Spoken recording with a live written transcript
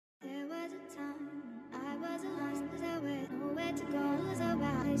so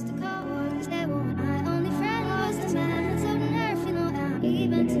bad. I used to call one, 'cause they were my only friend. Was the man who told the nerve, you know, that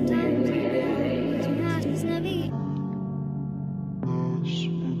even sometimes it's never you.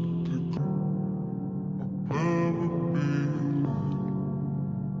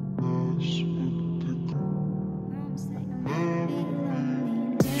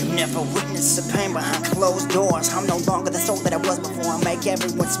 Never witnessed the pain behind closed doors. I'm no longer the soul that I was before. I make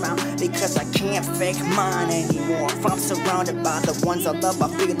everyone smile because I can't fake mine anymore. If I'm surrounded by the ones I love, I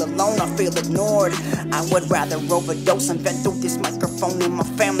feel alone, I feel ignored. I would rather overdose and vent through this microphone. In my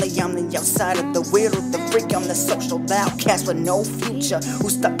family, I'm the outside of the weirdo, the freak. I'm the social outcast with no future,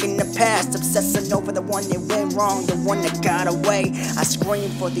 who's stuck in the past, obsessing over the one that went wrong, the one that got away. I scream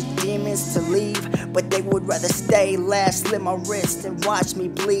for the demons to leave, but they would rather stay. Last, slit my wrist and watch me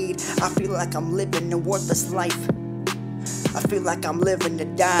bleed. I feel like I'm living a worthless life. I feel like I'm living to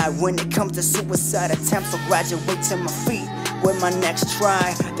die. When it comes to suicide attempts, I'll graduate to my feet with my next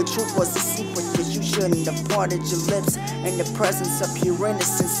try. The truth was a secret that you shouldn't have parted your lips in the presence of pure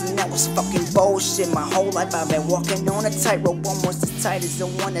innocence, and that was fucking bullshit. My whole life I've been walking on a tightrope, almost as tight as the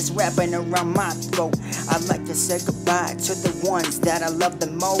one that's wrapping around my throat. I'd like to say goodbye to the ones that I love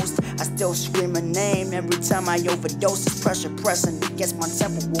the most. I still scream a name every time I overdose. This pressure pressing against my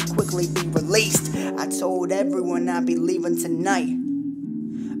temple will quickly be released. I told everyone I'd be leaving tonight,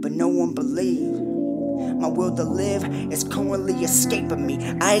 but no one believed. My will to live is currently escaping me.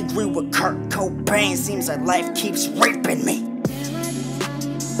 I agree with Kurt Cobain, seems like life keeps raping me.